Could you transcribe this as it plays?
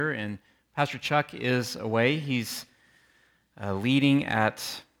And Pastor Chuck is away. He's leading at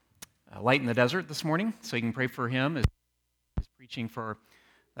Light in the Desert this morning, so you can pray for him as he's preaching for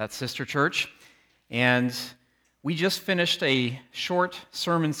that sister church. And we just finished a short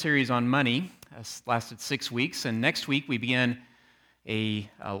sermon series on money. It's lasted 6 weeks, and next week we begin a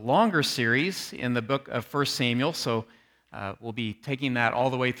longer series in the book of 1 Samuel, so we'll be taking that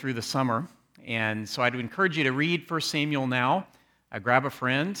all the way through the summer. And so I'd encourage you to read 1 Samuel now. Grab a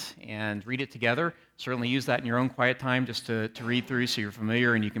friend and read it together. Certainly use that in your own quiet time just to read through so you're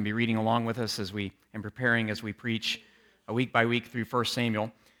familiar and you can be reading along with us and preparing as we preach week by week through 1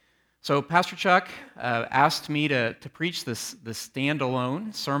 Samuel. So Pastor Chuck asked me to preach this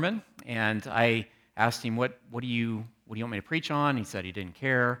standalone sermon, and I asked him, what do you want me to preach on? He said he didn't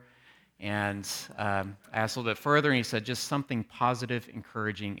care. And I asked a little bit further, and he said just something positive,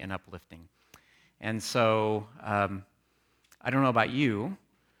 encouraging, and uplifting. And so I don't know about you,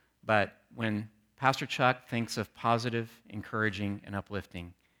 but when Pastor Chuck thinks of positive, encouraging, and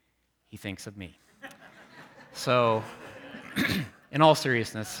uplifting, he thinks of me. So, in all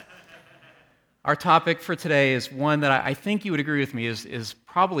seriousness, our topic for today is one that I think you would agree with me is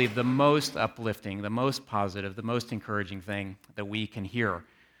probably the most uplifting, the most positive, the most encouraging thing that we can hear,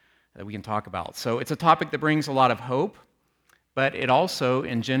 that we can talk about. So it's a topic that brings a lot of hope, but it also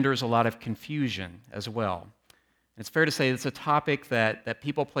engenders a lot of confusion as well. It's fair to say it's a topic that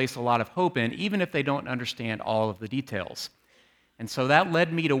people place a lot of hope in, even if they don't understand all of the details. And so that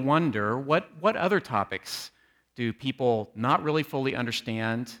led me to wonder, what other topics do people not really fully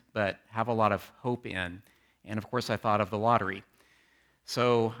understand, but have a lot of hope in? And of course, I thought of the lottery.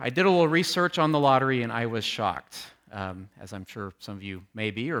 So I did a little research on the lottery, and I was shocked, as I'm sure some of you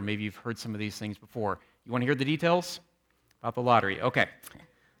may be, or maybe you've heard some of these things before. You want to hear the details about the lottery? Okay.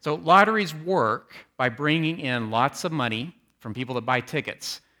 So lotteries work by bringing in lots of money from people that buy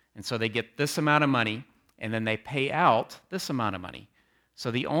tickets. And so they get this amount of money, and then they pay out this amount of money. So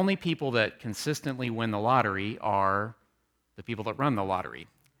the only people that consistently win the lottery are the people that run the lottery.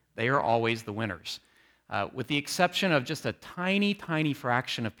 They are always the winners. With the exception of just a tiny, tiny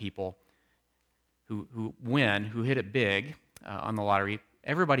fraction of people who win, who hit it big on the lottery,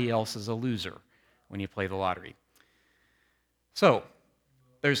 everybody else is a loser when you play the lottery. So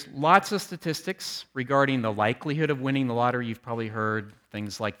there's lots of statistics regarding the likelihood of winning the lottery. You've probably heard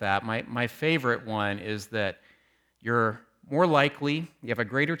things like that. My favorite one is that you're more likely, you have a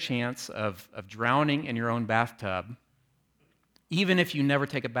greater chance of drowning in your own bathtub, even if you never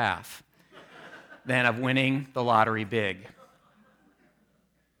take a bath, than of winning the lottery big.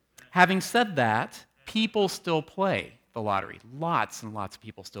 Having said that, people still play the lottery. Lots and lots of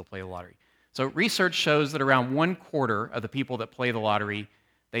people still play the lottery. So research shows that around 1/4 of the people that play the lottery,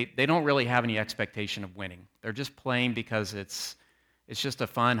 they don't really have any expectation of winning. They're just playing because it's just a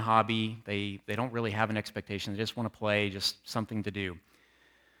fun hobby. They don't really have an expectation. They just want to play, just something to do.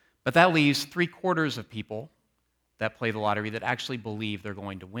 But that leaves 3/4 of people that play the lottery that actually believe they're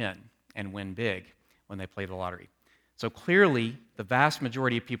going to win and win big when they play the lottery. So clearly, the vast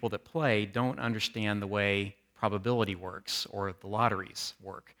majority of people that play don't understand the way probability works or the lotteries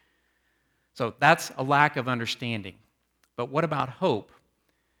work. So that's a lack of understanding. But what about hope?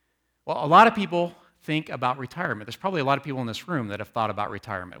 Well, a lot of people think about retirement. There's probably a lot of people in this room that have thought about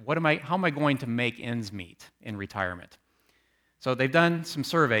retirement. How am I going to make ends meet in retirement? So they've done some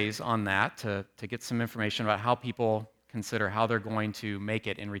surveys on that to get some information about how people consider how they're going to make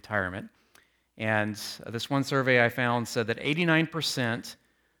it in retirement. And this one survey I found said that 89%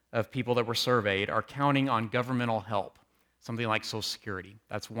 of people that were surveyed are counting on governmental help, something like Social Security.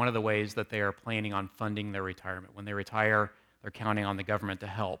 That's one of the ways that they are planning on funding their retirement. When they retire, they're counting on the government to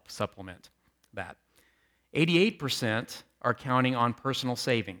help supplement that. 88% are counting on personal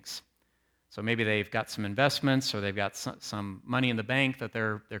savings. So maybe they've got some investments or they've got some money in the bank that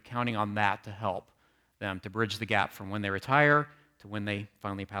they're counting on that to help them to bridge the gap from when they retire to when they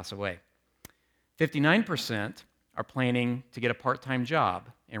finally pass away. 59% are planning to get a part-time job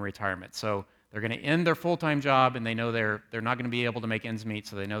in retirement. So they're going to end their full-time job and they know they're not going to be able to make ends meet,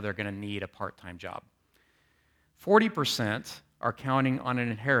 so they know they're going to need a part-time job. 40% are counting on an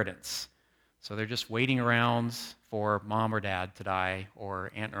inheritance. So they're just waiting around for mom or dad to die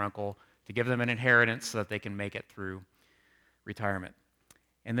or aunt or uncle to give them an inheritance so that they can make it through retirement.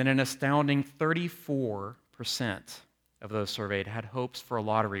 And then an astounding 34% of those surveyed had hopes for a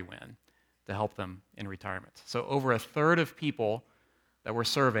lottery win to help them in retirement. So over 1/3 of people that were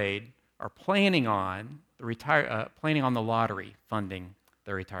surveyed are planning on the lottery funding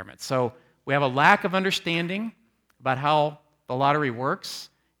their retirement. So we have a lack of understanding about how the lottery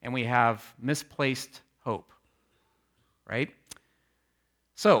works, and we have misplaced hope, right?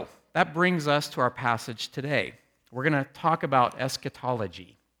 So, that brings us to our passage today. We're going to talk about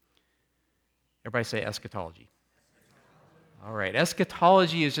eschatology. Everybody say eschatology. All right,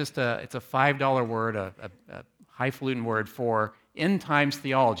 eschatology is just it's a $5 word, a highfalutin word for end times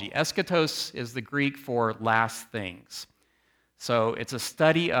theology. Eschatos is the Greek for last things. So it's a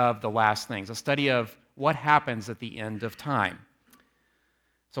study of the last things, a study of what happens at the end of time.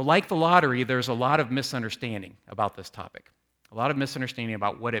 So like the lottery, there's a lot of misunderstanding about this topic, a lot of misunderstanding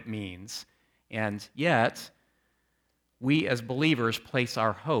about what it means, and yet we as believers place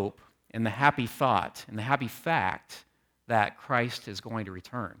our hope in the happy thought, in the happy fact that Christ is going to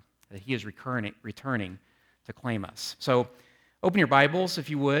return, that he is returning to claim us. So open your Bibles, if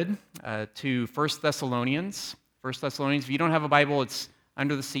you would, to 1 Thessalonians. 1 Thessalonians, if you don't have a Bible, it's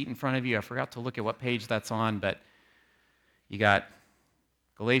under the seat in front of you. I forgot to look at what page that's on, but you got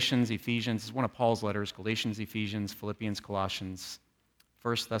Galatians, Ephesians, it's one of Paul's letters, Galatians, Ephesians, Philippians, Colossians,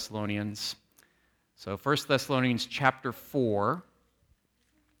 1 Thessalonians. So 1 Thessalonians chapter 4.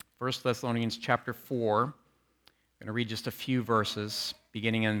 1 Thessalonians chapter 4. I'm going to read just a few verses,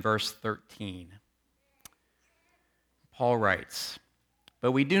 beginning in verse 13. Paul writes,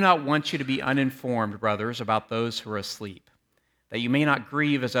 "But we do not want you to be uninformed, brothers, about those who are asleep, that you may not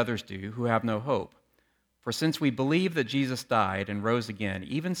grieve as others do, who have no hope. For since we believe that Jesus died and rose again,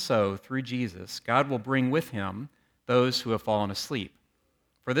 even so, through Jesus, God will bring with him those who have fallen asleep.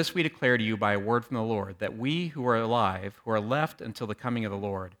 For this we declare to you by a word from the Lord, that we who are alive, who are left until the coming of the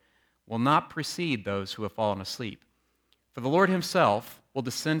Lord, will not precede those who have fallen asleep. For the Lord himself will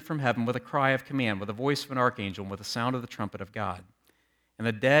descend from heaven with a cry of command, with the voice of an archangel, and with the sound of the trumpet of God. And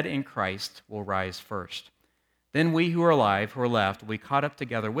the dead in Christ will rise first. Then we who are alive, who are left, will be caught up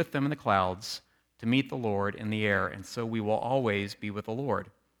together with them in the clouds to meet the Lord in the air, and so we will always be with the Lord.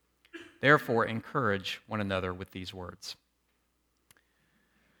 Therefore, encourage one another with these words."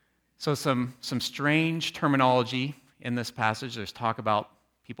 So some strange terminology in this passage. There's talk about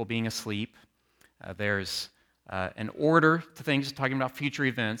people being asleep. There's an order to things, talking about future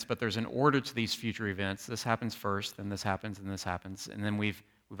events, but there's an order to these future events. This happens first, then this happens, and this happens. And then we've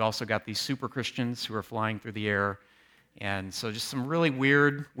also got these super Christians who are flying through the air. And so just some really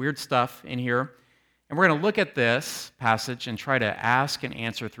weird stuff in here. And we're going to look at this passage and try to ask and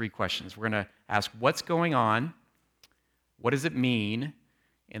answer three questions. We're going to ask, what's going on? What does it mean?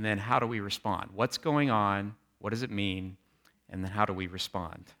 And then how do we respond? What's going on? What does it mean? And then how do we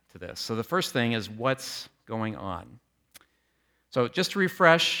respond to this? So the first thing is, what's going on? So just to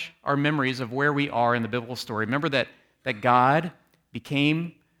refresh our memories of where we are in the biblical story, remember that God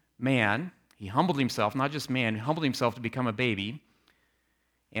became man. He humbled himself, not just man, he humbled himself to become a baby,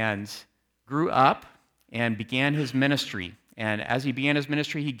 and grew up and began his ministry. And as he began his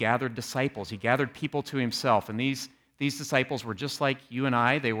ministry, he gathered disciples. He gathered people to himself. And these disciples were just like you and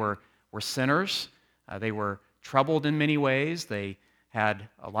I. They were sinners. They were troubled in many ways. They had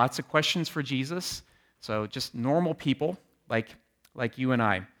lots of questions for Jesus. So just normal people like you and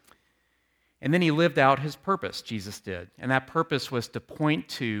I. And then he lived out his purpose, Jesus did. And that purpose was to point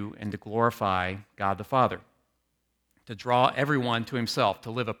to and to glorify God the Father, to draw everyone to himself,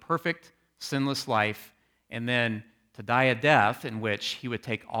 to live a perfect, sinless life, and then to die a death in which he would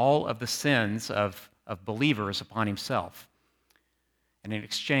take all of the sins of believers upon himself, and in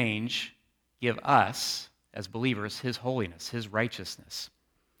exchange give us, as believers, his holiness, his righteousness.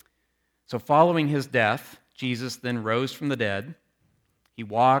 So following his death, Jesus then rose from the dead. He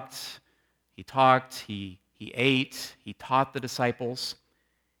walked, he talked, he ate, he taught the disciples,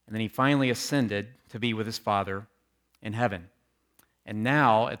 and then he finally ascended to be with his Father in heaven. And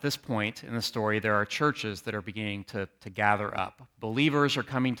now, at this point in the story, there are churches that are beginning to gather up. Believers are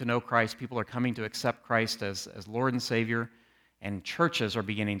coming to know Christ. People are coming to accept Christ as Lord and Savior, and churches are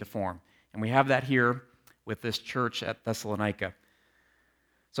beginning to form. And we have that here with this church at Thessalonica.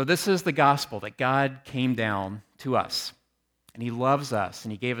 So this is the gospel, that God came down to us, and he loves us,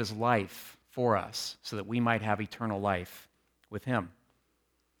 and he gave his life for us so that we might have eternal life with him.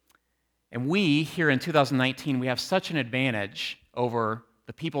 And we, here in 2019, we have such an advantage over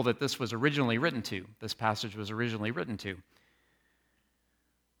the people that this was originally written to, this passage was originally written to.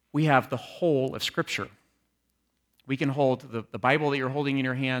 We have the whole of Scripture. We can hold the Bible that you're holding in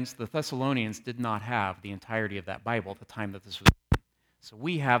your hands. The Thessalonians did not have the entirety of that Bible at the time that this was written. So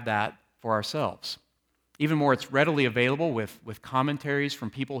we have that for ourselves. Even more, it's readily available with commentaries from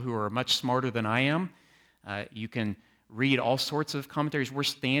people who are much smarter than I am. You can read all sorts of commentaries. We're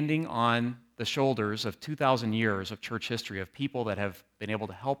standing on the shoulders of 2,000 years of church history, of people that have been able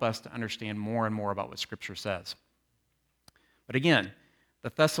to help us to understand more and more about what Scripture says. But again,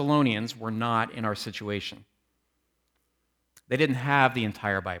 the Thessalonians were not in our situation. They didn't have the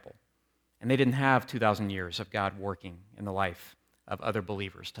entire Bible, and they didn't have 2,000 years of God working in the life of other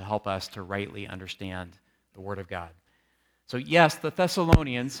believers to help us to rightly understand the Word of God. So yes, the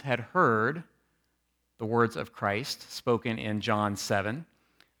Thessalonians had heard the words of Christ spoken in John 7.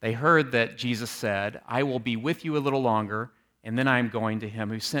 They heard that Jesus said, "I will be with you a little longer, and then I am going to him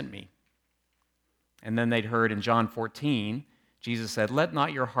who sent me." And then they'd heard in John 14, Jesus said, "Let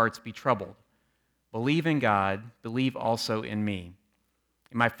not your hearts be troubled. Believe in God, believe also in me.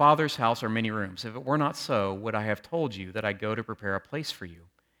 In my Father's house are many rooms. If it were not so, would I have told you that I go to prepare a place for you?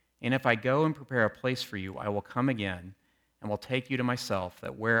 And if I go and prepare a place for you, I will come again and will take you to myself,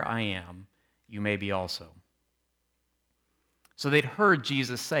 that where I am, you may be also." So they'd heard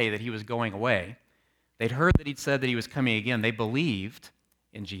Jesus say that he was going away. They'd heard that he'd said that he was coming again. They believed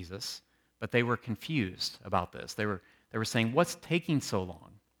in Jesus, but they were confused about this. They were saying, "What's taking so long?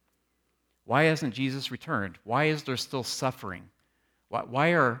 Why hasn't Jesus returned? Why is there still suffering?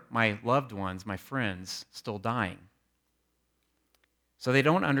 Why are my loved ones, my friends, still dying?" So they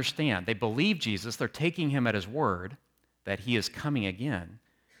don't understand. They believe Jesus. They're taking him at his word that he is coming again.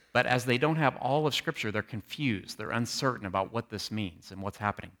 But as they don't have all of Scripture, they're confused. They're uncertain about what this means and what's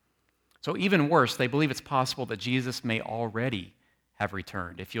happening. So even worse, they believe it's possible that Jesus may already have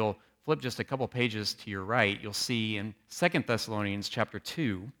returned. If you'll flip just a couple pages to your right, you'll see in 2 Thessalonians chapter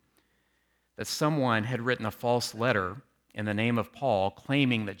 2 that someone had written a false letter in the name of Paul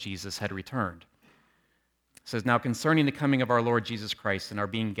claiming that Jesus had returned. It says, "Now concerning the coming of our Lord Jesus Christ and our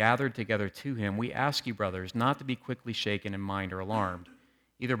being gathered together to him, we ask you, brothers, not to be quickly shaken in mind or alarmed,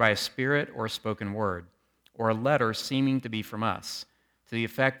 either by a spirit or a spoken word, or a letter seeming to be from us, to the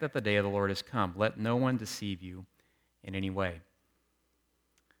effect that the day of the Lord has come. Let no one deceive you in any way."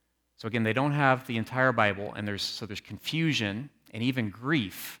 So again, they don't have the entire Bible, and there's confusion and even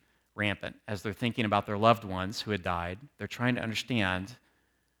grief rampant as they're thinking about their loved ones who had died. They're trying to understand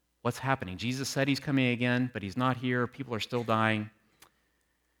what's happening. Jesus said he's coming again, but he's not here. People are still dying.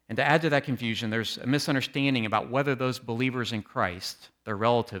 And to add to that confusion, there's a misunderstanding about whether those believers in Christ, their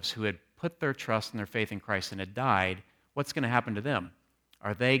relatives who had put their trust and their faith in Christ and had died, what's going to happen to them?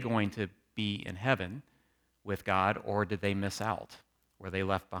 Are they going to be in heaven with God, or did they miss out? Were they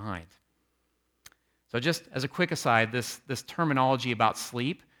left behind? So just as a quick aside, this terminology about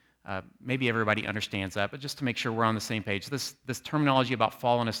sleep, maybe everybody understands that, but just to make sure we're on the same page, this terminology about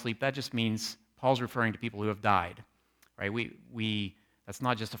falling asleep, that just means Paul's referring to people who have died, right? That's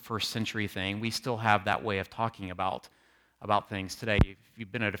not just a first century thing. We still have that way of talking about things today. If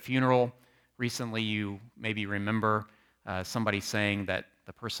you've been at a funeral recently, you maybe remember somebody saying that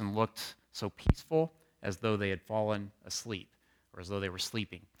the person looked so peaceful as though they had fallen asleep or as though they were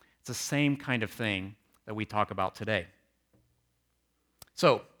sleeping. It's the same kind of thing that we talk about today.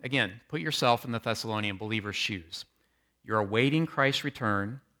 So, again, put yourself in the Thessalonian believer's shoes. You're awaiting Christ's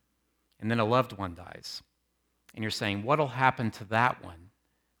return, and then a loved one dies. And you're saying, what'll happen to that one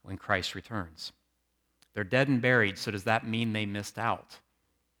when Christ returns? They're dead and buried, so does that mean they missed out?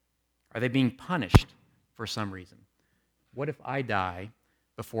 Are they being punished for some reason? What if I die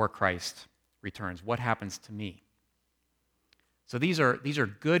before Christ returns? What happens to me? So these are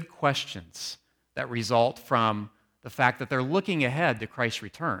good questions that result from the fact that they're looking ahead to Christ's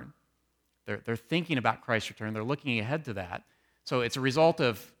return. They're thinking about Christ's return. They're looking ahead to that. So it's a result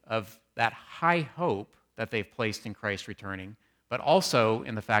of that high hope that they've placed in Christ returning, but also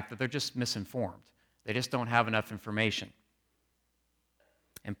in the fact that they're just misinformed. They just don't have enough information.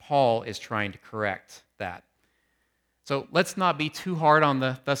 And Paul is trying to correct that. So let's not be too hard on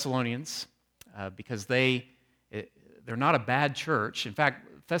the Thessalonians because they're not a bad church. In fact,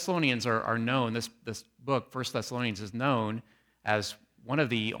 Thessalonians are known, this book, 1 Thessalonians, is known as one of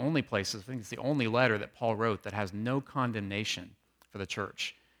the only places, I think it's the only letter that Paul wrote that has no condemnation for the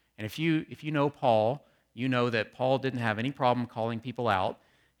church. And if you know Paul, you know that Paul didn't have any problem calling people out.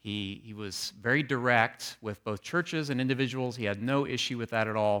 He was very direct with both churches and individuals. He had no issue with that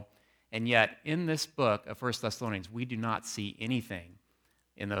at all. And yet, in this book of 1 Thessalonians, we do not see anything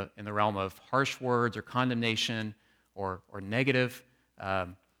in the realm of harsh words or condemnation or negative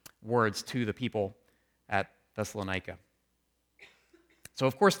words to the people at Thessalonica. So,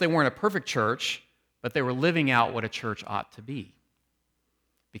 of course, they weren't a perfect church, but they were living out what a church ought to be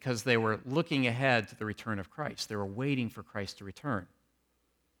because they were looking ahead to the return of Christ. They were waiting for Christ to return.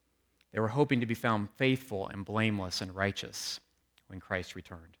 They were hoping to be found faithful and blameless and righteous when Christ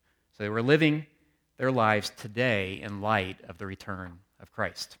returned. So they were living their lives today in light of the return of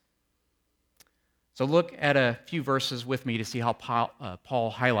Christ. So look at a few verses with me to see how Paul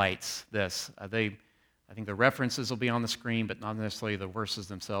highlights this. I think the references will be on the screen, but not necessarily the verses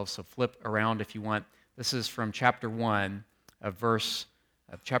themselves, so flip around if you want. This is from chapter 1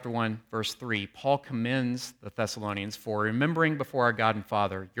 chapter 1, verse 3, Paul commends the Thessalonians for remembering before our God and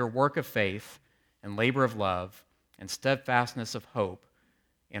Father your work of faith and labor of love and steadfastness of hope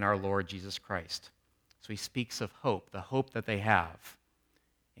in our Lord Jesus Christ. So he speaks of hope, the hope that they have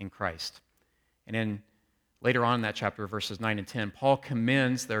in Christ. And then later on in that chapter, verses 9 and 10, Paul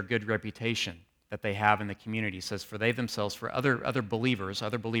commends their good reputation that they have in the community. He says, for they themselves, for other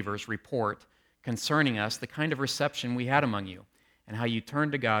believers report concerning us the kind of reception we had among you, and how you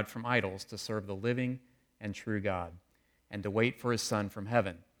turned to God from idols to serve the living and true God, and to wait for his Son from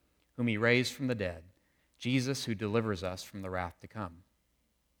heaven, whom he raised from the dead, Jesus, who delivers us from the wrath to come.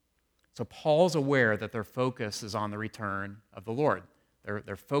 So Paul's aware that their focus is on the return of the Lord.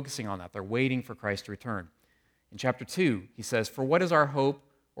 They're focusing on that. They're waiting for Christ to return. In chapter 2, he says, for what is our hope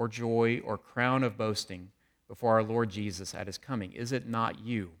or joy or crown of boasting before our Lord Jesus at his coming? Is it not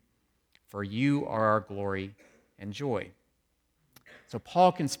you? For you are our glory and joy. So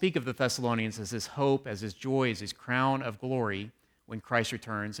Paul can speak of the Thessalonians as his hope, as his joy, as his crown of glory when Christ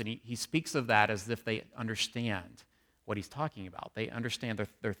returns, and he speaks of that as if they understand what he's talking about. They understand,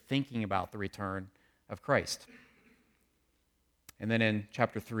 they're thinking about the return of Christ. And then in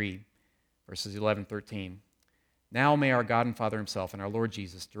chapter 3, verses 11 13, now may our God and Father himself and our Lord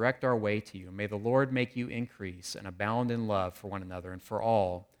Jesus direct our way to you. May the Lord make you increase and abound in love for one another and for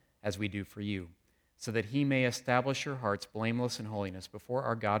all, as we do for you, so that he may establish your hearts blameless in holiness before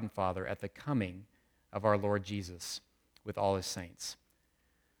our God and Father at the coming of our Lord Jesus with all his saints.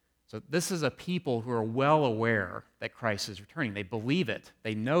 So this is a people who are well aware that Christ is returning. They believe it.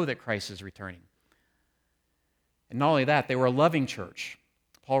 They know that Christ is returning. And not only that, they were a loving church.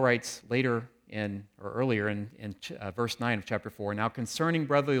 Paul writes earlier in verse 9 of chapter 4, now concerning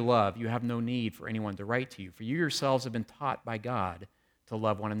brotherly love, you have no need for anyone to write to you, for you yourselves have been taught by God to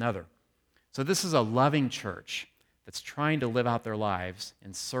love one another. So this is a loving church that's trying to live out their lives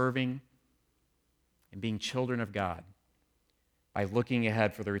in serving and being children of God by looking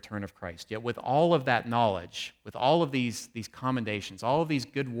ahead for the return of Christ. Yet with all of that knowledge, with all of these commendations, all of these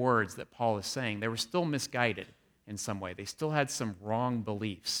good words that Paul is saying, they were still misguided in some way. They still had some wrong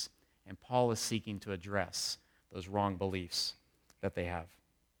beliefs, and Paul is seeking to address those wrong beliefs that they have.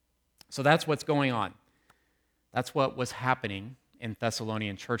 So that's what's going on. That's what was happening in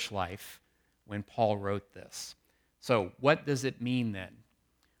Thessalonian church life when Paul wrote this. So what does it mean then?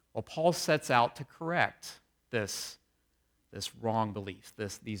 Well, Paul sets out to correct this wrong belief,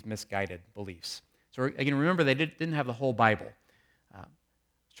 these misguided beliefs. So again, remember, they didn't have the whole Bible. I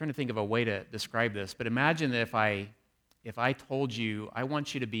was trying to think of a way to describe this, but imagine if I told you, I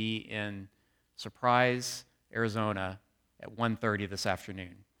want you to be in Surprise, Arizona at 1:30 this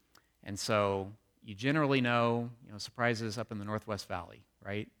afternoon. And so you generally know, Surprise is up in the Northwest Valley,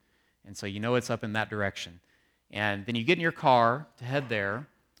 right? And so you know it's up in that direction. And then you get in your car to head there,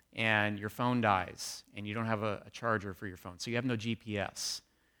 and your phone dies, and you don't have a charger for your phone, so you have no GPS.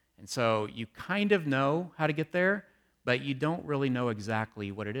 And so you kind of know how to get there, but you don't really know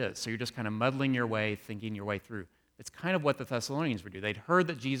exactly what it is. So you're just kind of muddling your way, thinking your way through. It's kind of what the Thessalonians would do. They'd heard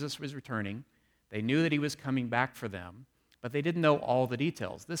that Jesus was returning. They knew that he was coming back for them, but they didn't know all the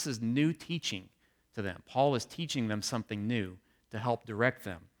details. This is new teaching to them. Paul is teaching them something new to help direct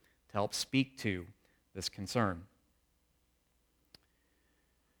them, to help speak to this concern.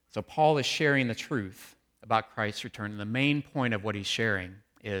 So Paul is sharing the truth about Christ's return, and the main point of what he's sharing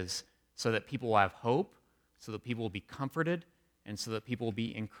is so that people will have hope, so that people will be comforted, and so that people will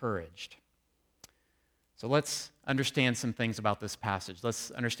be encouraged. So let's understand some things about this passage.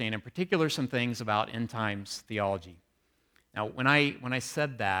 Let's understand in particular some things about end times theology. Now, when I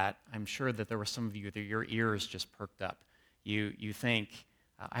said that, I'm sure that there were some of you that your ears just perked up. You think,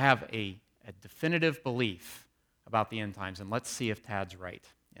 I have a definitive belief about the end times, and let's see if Tad's right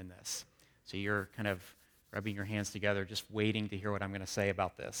in this. So you're kind of rubbing your hands together, just waiting to hear what I'm going to say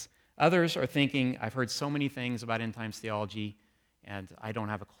about this. Others are thinking, I've heard so many things about end times theology, and I don't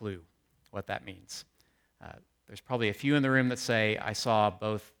have a clue what that means. There's probably a few in the room that say, I saw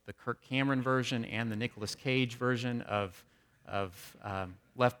both the Kirk Cameron version and the Nicolas Cage version of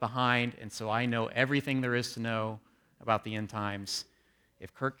Left Behind, and so I know everything there is to know about the end times.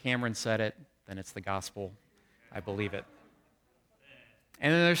 If Kirk Cameron said it, then it's the gospel. I believe it.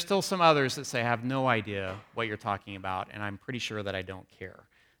 And then there's still some others that say, I have no idea what you're talking about, and I'm pretty sure that I don't care.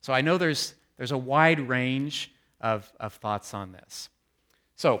 So I know there's a wide range of thoughts on this.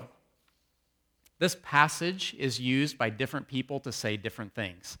 So this passage is used by different people to say different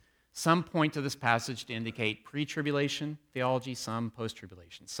things. Some point to this passage to indicate pre-tribulation theology, some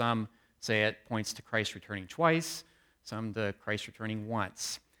post-tribulation. Some say it points to Christ returning twice, some to Christ returning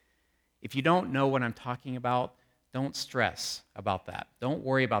once. If you don't know what I'm talking about, don't stress about that. Don't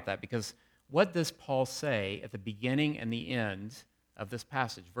worry about that, because what does Paul say at the beginning and the end of this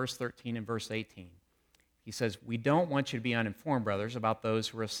passage, verse 13 and verse 18? He says, "We don't want you to be uninformed, brothers, about those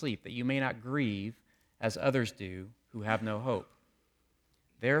who are asleep, that you may not grieve as others do who have no hope.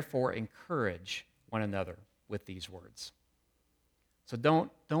 Therefore, encourage one another with these words." So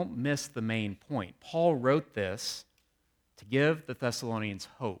don't miss the main point. Paul wrote this to give the Thessalonians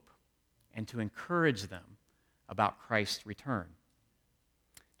hope and to encourage them about Christ's return.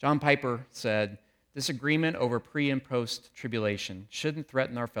 John Piper said, "Disagreement over pre- and post-tribulation shouldn't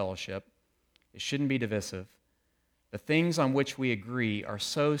threaten our fellowship. It shouldn't be divisive. The things on which we agree are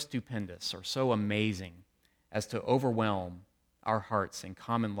so stupendous or so amazing as to overwhelm our hearts in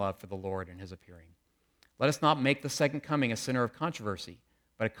common love for the Lord and his appearing. Let us not make the second coming a center of controversy,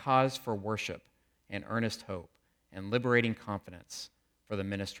 but a cause for worship and earnest hope and liberating confidence for the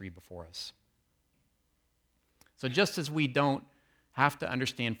ministry before us." So just as we don't have to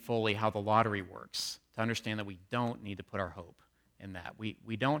understand fully how the lottery works to understand that we don't need to put our hope in that, we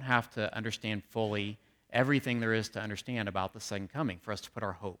don't have to understand fully everything there is to understand about the second coming for us to put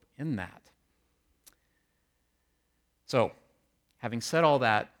our hope in that. So, having said all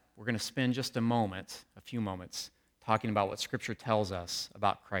that, we're going to spend just a few moments, talking about what Scripture tells us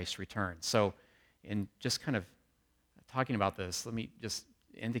about Christ's return. So, in just kind of talking about this, let me just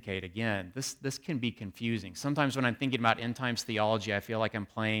indicate again, this can be confusing. Sometimes when I'm thinking about end times theology, I feel like I'm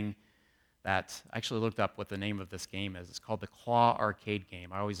playing that. I actually looked up what the name of this game is. It's called the Claw Arcade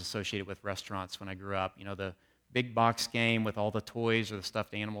game. I always associate it with restaurants when I grew up. You know, the big box game with all the toys or the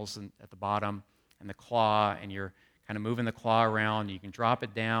stuffed animals at the bottom, and the claw, and you're kind of moving the claw around. You can drop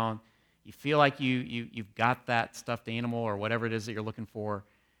it down. You feel like you've got that stuffed animal or whatever it is that you're looking for.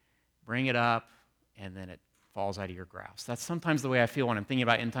 Bring it up, and then it falls out of your grasp. That's sometimes the way I feel when I'm thinking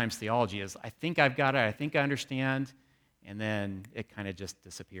about end times theology is I think I've got it, I think I understand, and then it kind of just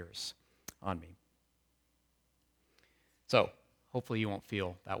disappears on me. So hopefully you won't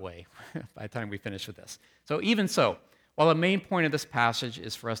feel that way by the time we finish with this. So even so, while the main point of this passage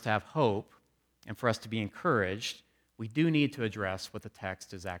is for us to have hope and for us to be encouraged, we do need to address what the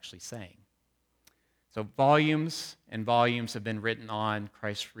text is actually saying. So volumes and volumes have been written on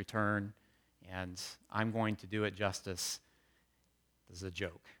Christ's return, and I'm going to do it justice. This is a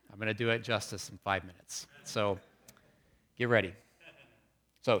joke. I'm going to do it justice in 5 minutes. So get ready.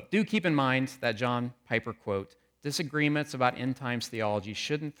 So do keep in mind that John Piper quote, "Disagreements about end times theology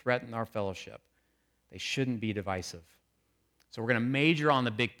shouldn't threaten our fellowship. They shouldn't be divisive." So we're going to major on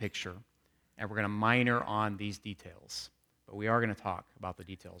the big picture, and we're going to minor on these details. But we are going to talk about the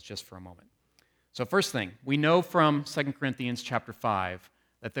details just for a moment. So first thing, we know from 2 Corinthians chapter 5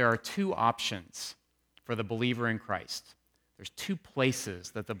 that there are two options for the believer in Christ. There's two places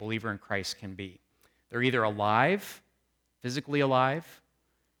that the believer in Christ can be. They're either alive, physically alive,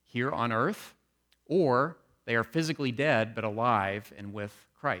 here on earth, or they are physically dead but alive and with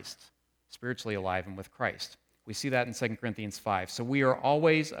Christ, spiritually alive and with Christ. We see that in 2 Corinthians 5. So we are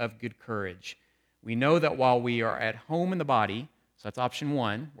always of good courage. We know that while we are at home in the body, so that's option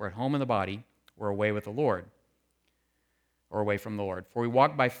one, we're at home in the body, we're away with the Lord, or away from the Lord. For we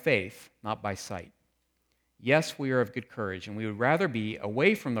walk by faith, not by sight. Yes, we are of good courage, and we would rather be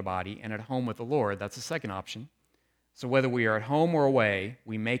away from the body and at home with the Lord. That's the second option. So whether we are at home or away,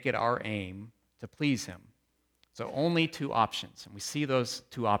 we make it our aim to please him. So only two options. And we see those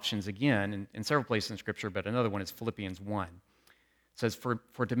two options again in several places in Scripture, but another one is Philippians 1. It says,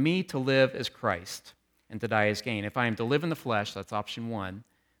 For to me to live is Christ, and to die is gain. If I am to live in the flesh, that's option one,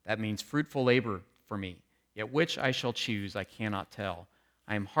 that means fruitful labor for me. Yet which I shall choose, I cannot tell.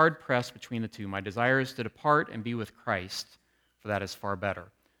 I am hard-pressed between the two. My desire is to depart and be with Christ, for that is far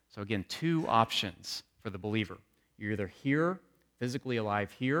better. So again, two options for the believer. You're either here, physically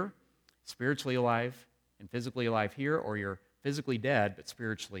alive here, spiritually alive and physically alive here, or you're physically dead but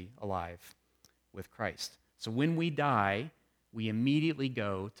spiritually alive with Christ. So when we die, we immediately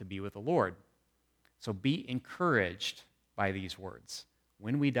go to be with the Lord. So be encouraged by these words.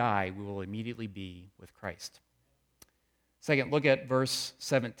 When we die, we will immediately be with Christ. Second, look at verse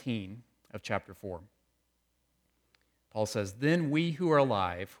 17 of chapter 4. Paul says, "Then we who are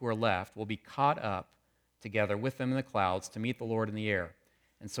alive, who are left, will be caught up together with them in the clouds to meet the Lord in the air.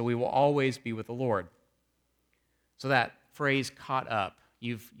 And so we will always be with the Lord." So that phrase, caught up,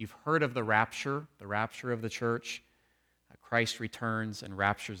 you've heard of the rapture of the church. Christ returns and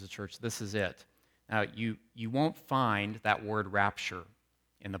raptures the church. This is it. Now, you won't find that word rapture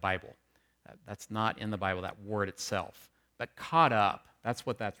in the Bible. That's not in the Bible, that word itself. But caught up, that's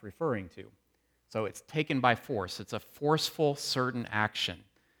what that's referring to. So it's taken by force. It's a forceful, certain action.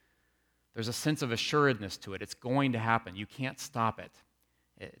 There's a sense of assuredness to it. It's going to happen. You can't stop it.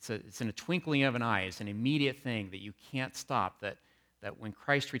 It's in a twinkling of an eye. It's an immediate thing that you can't stop, that when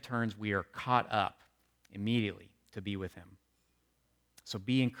Christ returns, we are caught up immediately to be with him. So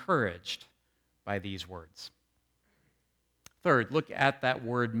be encouraged by these words. Third, look at that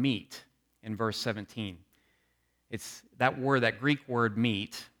word meet in verse 17. It's that word, that Greek word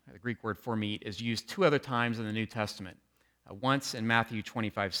meet, the Greek word for meet, is used two other times in the New Testament. Once in Matthew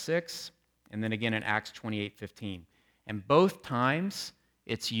 25:6, and then again in Acts 28:15. And both times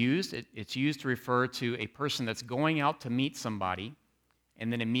it's used to refer to a person that's going out to meet somebody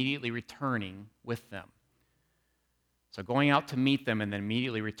and then immediately returning with them. So going out to meet them and then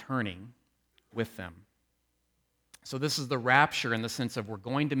immediately returning with them. So this is the rapture in the sense of we're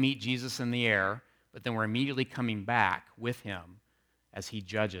going to meet Jesus in the air, but then we're immediately coming back with him as he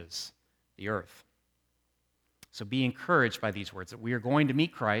judges the earth. So be encouraged by these words, that we are going to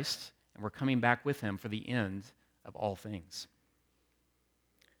meet Christ and we're coming back with him for the end of all things.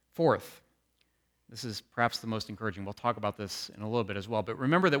 Fourth, this is perhaps the most encouraging. We'll talk about this in a little bit as well. But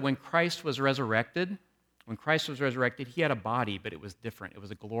remember that when Christ was resurrected, he had a body, but it was different. It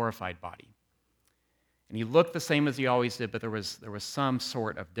was a glorified body. And he looked the same as he always did, but there was some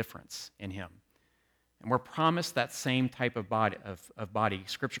sort of difference in him. And we're promised that same type of body.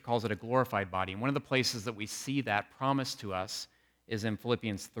 Scripture calls it a glorified body. And one of the places that we see that promised to us is in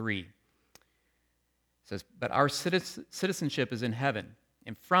Philippians 3. It says, "But our citizenship is in heaven,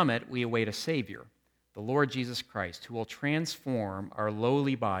 and from it we await a Savior, the Lord Jesus Christ, who will transform our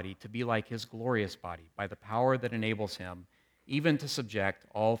lowly body to be like his glorious body by the power that enables him even to subject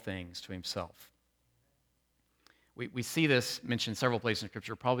all things to himself." We see this mentioned several places in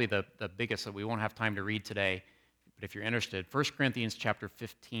Scripture, probably the biggest that we won't have time to read today, but if you're interested, 1 Corinthians chapter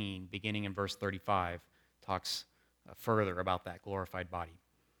 15, beginning in verse 35, talks further about that glorified body.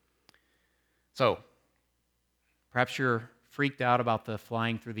 So, perhaps you're freaked out about the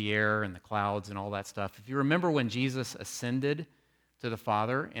flying through the air and the clouds and all that stuff. If you remember when Jesus ascended to the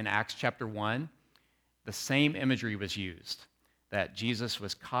Father in Acts chapter 1, the same imagery was used, that Jesus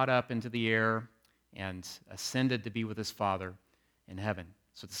was caught up into the air and ascended to be with his Father in heaven.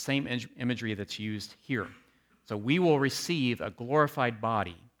 So it's the same imagery that's used here. So we will receive a glorified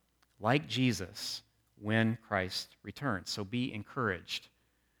body like Jesus when Christ returns. So be encouraged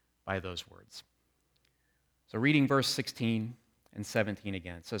by those words. So reading verse 16 and 17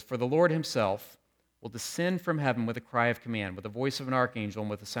 again. It says, "For the Lord himself will descend from heaven with a cry of command, with the voice of an archangel, and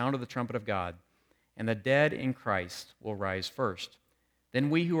with the sound of the trumpet of God, and the dead in Christ will rise first. Then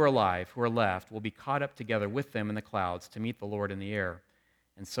we who are alive, who are left, will be caught up together with them in the clouds to meet the Lord in the air,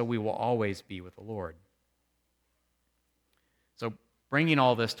 and so we will always be with the Lord." So bringing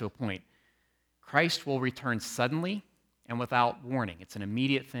all this to a point, Christ will return suddenly and without warning. It's an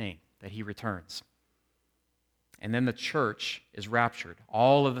immediate thing that he returns. And then the church is raptured.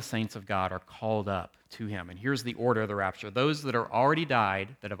 All of the saints of God are called up to him. And here's the order of the rapture. Those that have already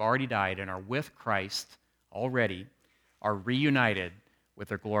died and are with Christ already are reunited with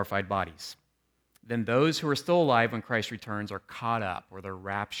their glorified bodies. Then those who are still alive when Christ returns are caught up, or they're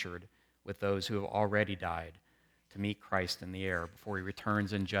raptured with those who have already died to meet Christ in the air before he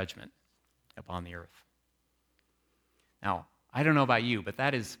returns in judgment upon the earth. Now, I don't know about you, but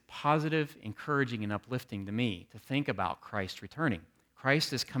that is positive, encouraging, and uplifting to me to think about Christ returning.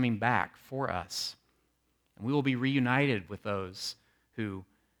 Christ is coming back for us, and we will be reunited with those who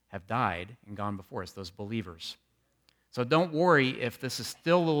have died and gone before us, those believers. So don't worry if this is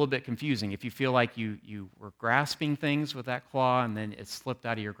still a little bit confusing, if you feel like you were grasping things with that claw and then it slipped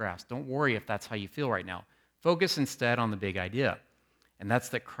out of your grasp. Don't worry if that's how you feel right now. Focus instead on the big idea, and that's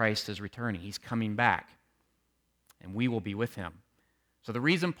that Christ is returning. He's coming back, and we will be with him. So the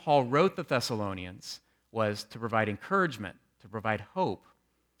reason Paul wrote the Thessalonians was to provide encouragement, to provide hope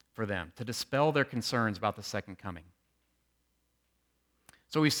for them, to dispel their concerns about the second coming.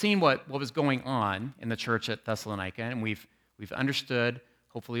 So we've seen what was going on in the church at Thessalonica, and we've understood,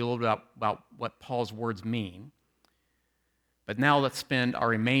 hopefully, a little bit about what Paul's words mean. But now let's spend our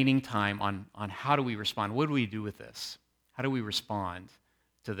remaining time on how do we respond? What do we do with this? How do we respond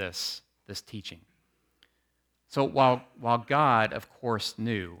to this teaching? So while God, of course,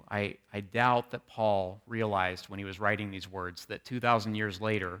 knew, I doubt that Paul realized when he was writing these words that 2,000 years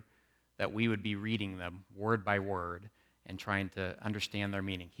later that we would be reading them word by word and trying to understand their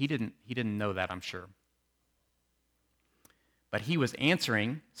meaning. He didn't know that, I'm sure. But he was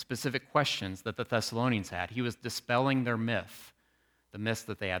answering specific questions that the Thessalonians had. He was dispelling their myth, the myths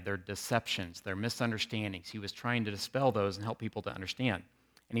that they had, their deceptions, their misunderstandings. He was trying to dispel those and help people to understand.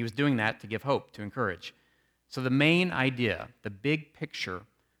 And he was doing that to give hope, to encourage. So the main idea, the big picture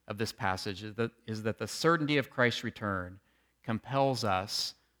of this passage is that the certainty of Christ's return compels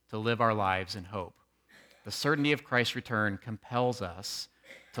us to live our lives in hope. The certainty of Christ's return compels us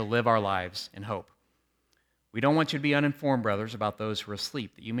to live our lives in hope. We don't want you to be uninformed, brothers, about those who are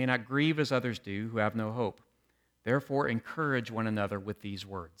asleep, that you may not grieve as others do who have no hope. Therefore, encourage one another with these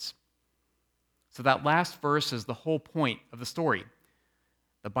words. So that last verse is the whole point of the story.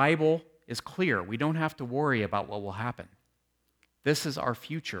 The Bible is clear. We don't have to worry about what will happen. This is our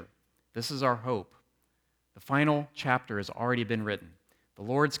future. This is our hope. The final chapter has already been written. The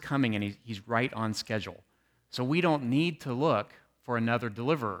Lord's coming, and he's right on schedule. So we don't need to look for another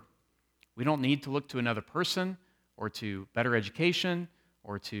deliverer. We don't need to look to another person or to better education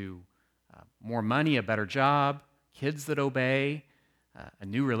or to more money, a better job, kids that obey, a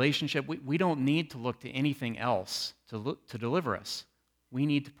new relationship. We don't need to look to anything else to deliver us. We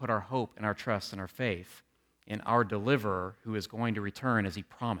need to put our hope and our trust and our faith in our deliverer who is going to return as he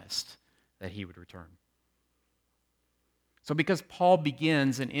promised that he would return. So because Paul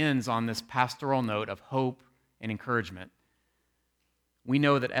begins and ends on this pastoral note of hope and encouragement, we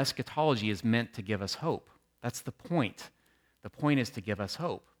know that eschatology is meant to give us hope. That's the point. The point is to give us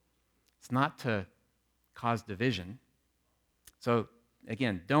hope. It's not to cause division. So,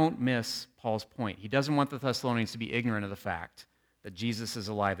 again, don't miss Paul's point. He doesn't want the Thessalonians to be ignorant of the fact that Jesus is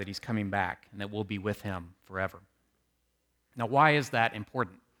alive, that he's coming back, and that we'll be with him forever. Now, why is that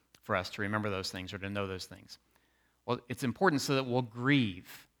important for us to remember those things or to know those things? Well, it's important so that we'll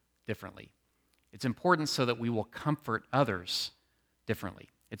grieve differently. It's important so that we will comfort others differently.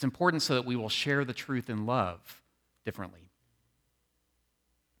 It's important so that we will share the truth in love differently.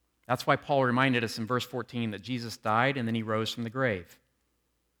 That's why Paul reminded us in verse 14 that Jesus died and then he rose from the grave.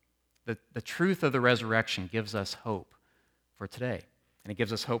 The truth of the resurrection gives us hope for today, and it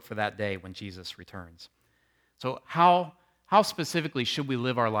gives us hope for that day when Jesus returns. So how specifically should we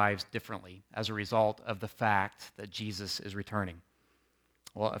live our lives differently as a result of the fact that Jesus is returning?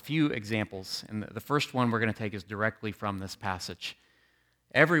 Well, a few examples, and the first one we're going to take is directly from this passage.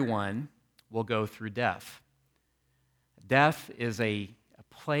 Everyone will go through death. Death is a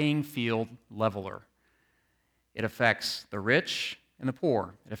playing field leveler. It affects the rich and the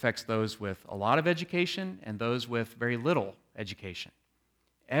poor. It affects those with a lot of education and those with very little education.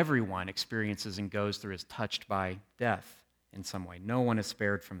 Everyone experiences and goes through, is touched by death in some way. No one is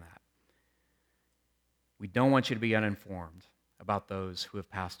spared from that. We don't want you to be uninformed about those who have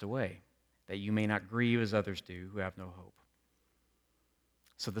passed away, that you may not grieve as others do who have no hope.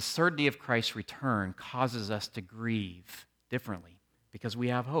 So the certainty of Christ's return causes us to grieve differently because we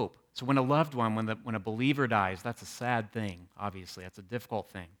have hope. So when a loved one, when a believer dies, that's a sad thing, obviously. That's a difficult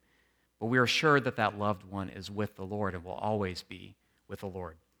thing. But we are sure that that loved one is with the Lord and will always be with the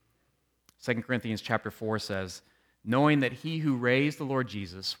Lord. 2 Corinthians chapter 4 says, knowing that he who raised the Lord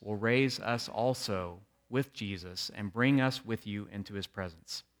Jesus will raise us also with Jesus and bring us with you into his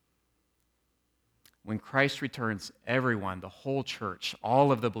presence. When Christ returns, everyone, the whole church,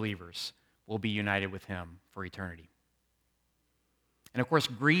 all of the believers will be united with him for eternity. And of course,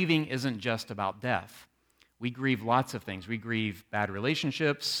 grieving isn't just about death. We grieve lots of things. We grieve bad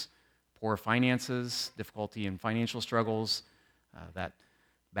relationships, poor finances, difficulty in financial struggles, that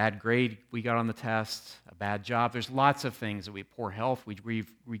bad grade we got on the test, a bad job. There's lots of things that poor health, we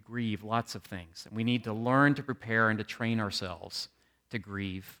grieve lots of things. And we need to learn to prepare and to train ourselves to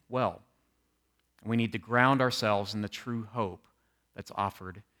grieve well. And we need to ground ourselves in the true hope that's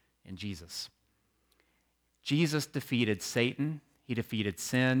offered in Jesus. Jesus defeated Satan, he defeated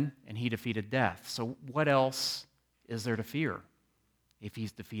sin, and he defeated death. So what else is there to fear if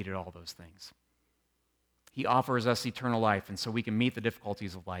he's defeated all those things? He offers us eternal life, and so we can meet the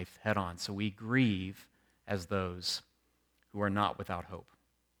difficulties of life head on. So we grieve as those who are not without hope.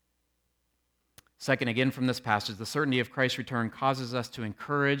 Second, again from this passage, the certainty of Christ's return causes us to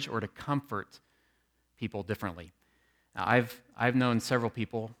encourage or to comfort people differently. Now, I've known several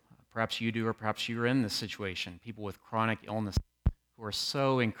people, perhaps you do or perhaps you're in this situation, people with chronic illness who are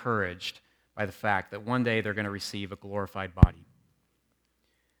so encouraged by the fact that one day they're going to receive a glorified body.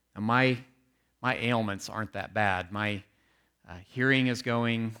 Now, my ailments aren't that bad. My hearing is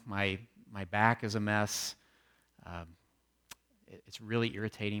going, my back is a mess. It's really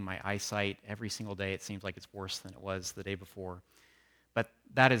irritating my eyesight. Every single day it seems like it's worse than it was the day before. But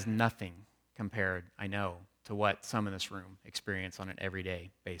that is nothing compared, I know, to what some in this room experience on an everyday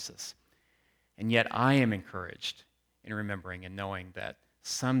basis. And yet I am encouraged in remembering and knowing that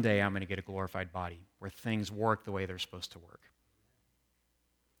someday I'm going to get a glorified body where things work the way they're supposed to work.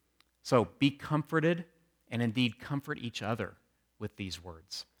 So be comforted and indeed comfort each other with these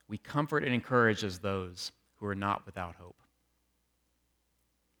words. We comfort and encourage as those who are not without hope.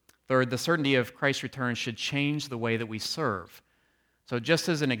 Third, the certainty of Christ's return should change the way that we serve. So just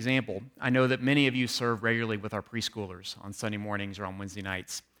as an example, I know that many of you serve regularly with our preschoolers on Sunday mornings or on Wednesday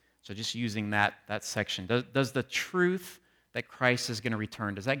nights. So just using that section. Does the truth that Christ is going to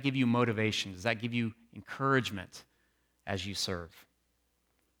return, does that give you motivation? Does that give you encouragement as you serve?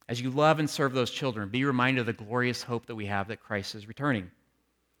 As you love and serve those children, be reminded of the glorious hope that we have that Christ is returning.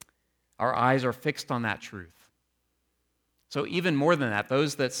 Our eyes are fixed on that truth. So even more than that,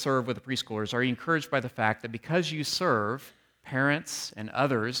 those that serve with the preschoolers are encouraged by the fact that because you serve, parents and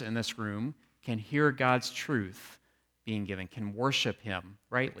others in this room can hear God's truth being given, can worship him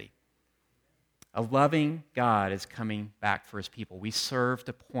rightly. A loving God is coming back for his people. We serve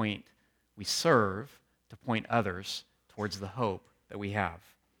to point others towards the hope that we have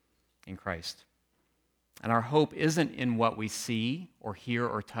in Christ. And our hope isn't in what we see or hear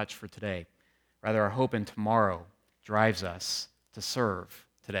or touch for today. Rather, our hope in tomorrow drives us to serve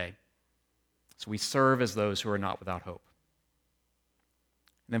today. So we serve as those who are not without hope.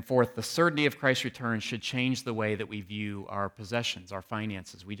 And then fourth, the certainty of Christ's return should change the way that we view our possessions, our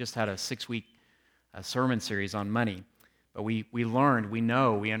finances. We just had a 6-week sermon series on money, but we learned, we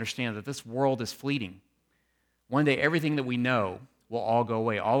know, we understand that this world is fleeting. One day, everything that we know will all go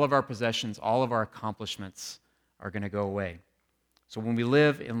away. All of our possessions, all of our accomplishments are going to go away. So when we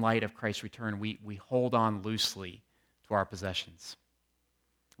live in light of Christ's return, we hold on loosely to our possessions.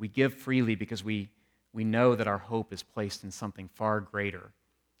 We give freely because we know that our hope is placed in something far greater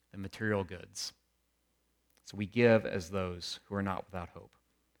than material goods. So we give as those who are not without hope.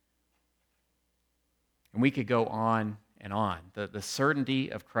 And we could go on and on. The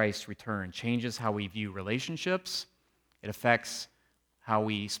certainty of Christ's return changes how we view relationships. It affects how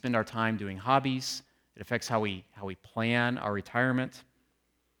we spend our time doing hobbies. It affects how we plan our retirement.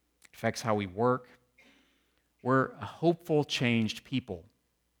 It affects how we work. We're a hopeful, changed people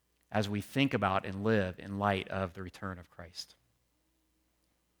as we think about and live in light of the return of Christ.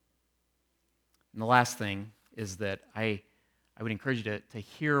 And the last thing is that I would encourage you to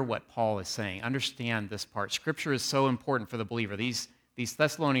hear what Paul is saying. Understand this part. Scripture is so important for the believer. These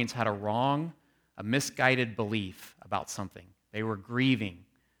Thessalonians had a misguided belief about something. They were grieving.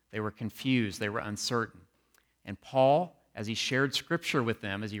 They were confused. They were uncertain. And Paul, as he shared Scripture with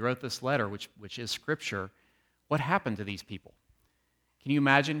them, as he wrote this letter, which is Scripture, what happened to these people? Can you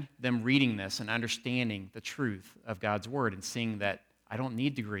imagine them reading this and understanding the truth of God's Word and seeing that I don't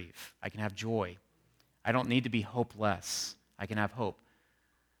need to grieve. I can have joy. I don't need to be hopeless. I can have hope.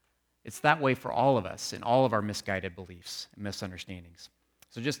 It's that way for all of us in all of our misguided beliefs and misunderstandings.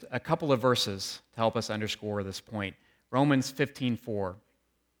 So just a couple of verses to help us underscore this point. Romans 15:4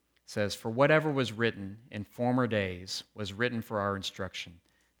 says, "For whatever was written in former days was written for our instruction,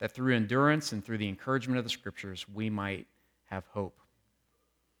 that through endurance and through the encouragement of the Scriptures we might have hope."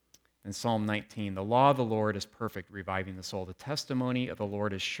 In Psalm 19, "The law of the Lord is perfect, reviving the soul. The testimony of the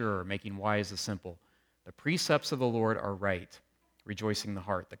Lord is sure, making wise the simple. The precepts of the Lord are right, rejoicing the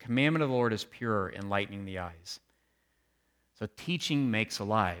heart. The commandment of the Lord is pure, enlightening the eyes." So teaching makes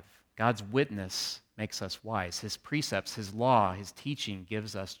alive. God's witness makes us wise. His precepts, His law, His teaching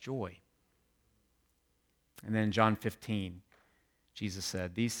gives us joy. And then in John 15, Jesus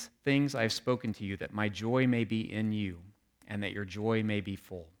said, "These things I have spoken to you, that my joy may be in you, and that your joy may be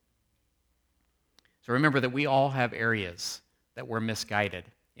full." So remember that we all have areas that we're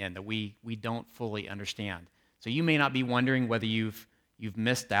misguided in, that we don't fully understand. So you may not be wondering whether you've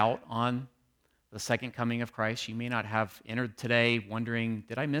missed out on the second coming of Christ. You may not have entered today wondering,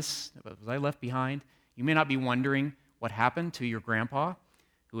 was I left behind? You may not be wondering what happened to your grandpa,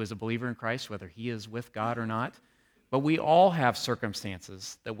 who is a believer in Christ, whether he is with God or not. But we all have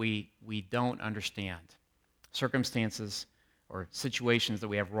circumstances that we don't understand. Circumstances or situations that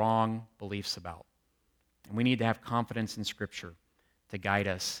we have wrong beliefs about. And we need to have confidence in Scripture to guide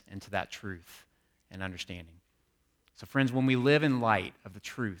us into that truth and understanding. So friends, when we live in light of the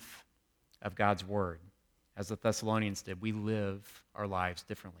truth of God's Word, as the Thessalonians did, we live our lives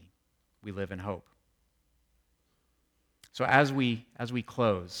differently. We live in hope. So as we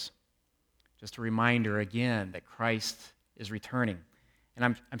close, just a reminder again that Christ is returning.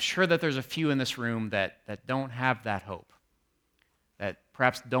 And I'm sure that there's a few in this room that don't have that hope, that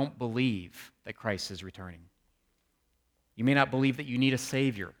perhaps don't believe that Christ is returning. You may not believe that you need a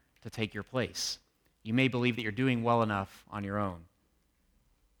Savior to take your place. You may believe that you're doing well enough on your own.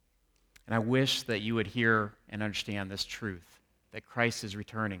 And I wish that you would hear and understand this truth, that Christ is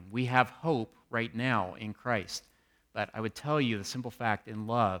returning. We have hope right now in Christ. But I would tell you the simple fact in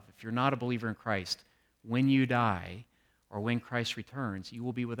love, if you're not a believer in Christ, when you die or when Christ returns, you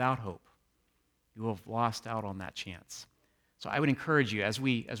will be without hope. You will have lost out on that chance. So I would encourage you, as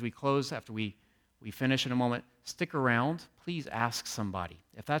we close, after we finish in a moment, stick around. Please ask somebody.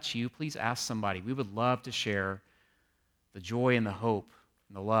 If that's you, please ask somebody. We would love to share the joy and the hope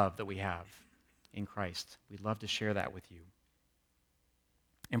and the love that we have in Christ. We'd love to share that with you.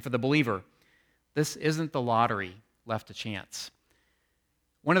 And for the believer, this isn't the lottery left to chance.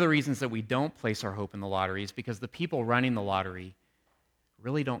 One of the reasons that we don't place our hope in the lottery is because the people running the lottery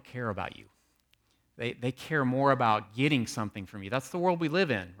really don't care about you. They care more about getting something from you. That's the world we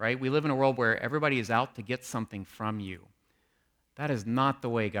live in, right? We live in a world where everybody is out to get something from you. That is not the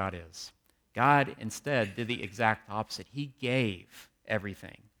way God is. God instead did the exact opposite. He gave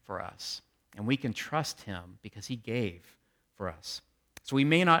everything for us. And we can trust him because he gave for us. So we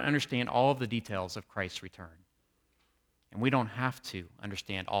may not understand all of the details of Christ's return. And we don't have to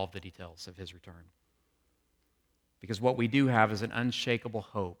understand all of the details of his return. Because what we do have is an unshakable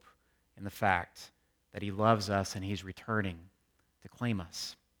hope in the fact that he loves us and he's returning to claim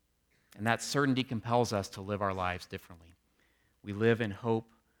us. And that certainty compels us to live our lives differently. We live in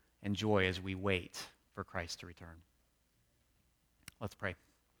hope and joy as we wait for Christ to return. Let's pray.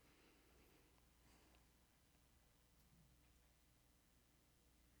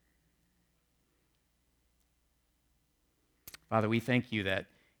 Father, we thank you that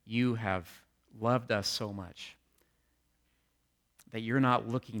you have loved us so much, that you're not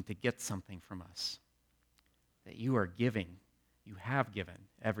looking to get something from us, that you are giving, you have given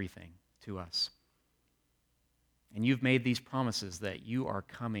everything to us. And you've made these promises that you are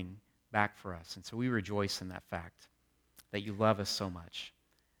coming back for us. And so we rejoice in that fact, that you love us so much,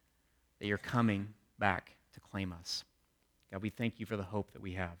 that you're coming back to claim us. God, we thank you for the hope that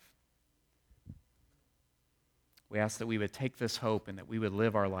we have. We ask that we would take this hope and that we would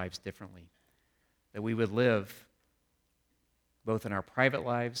live our lives differently, that we would live both in our private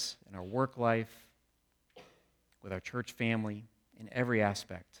lives, in our work life, with our church family, in every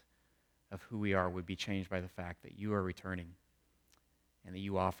aspect of who we are would be changed by the fact that you are returning and that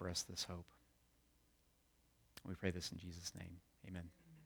you offer us this hope. We pray this in Jesus' name. Amen.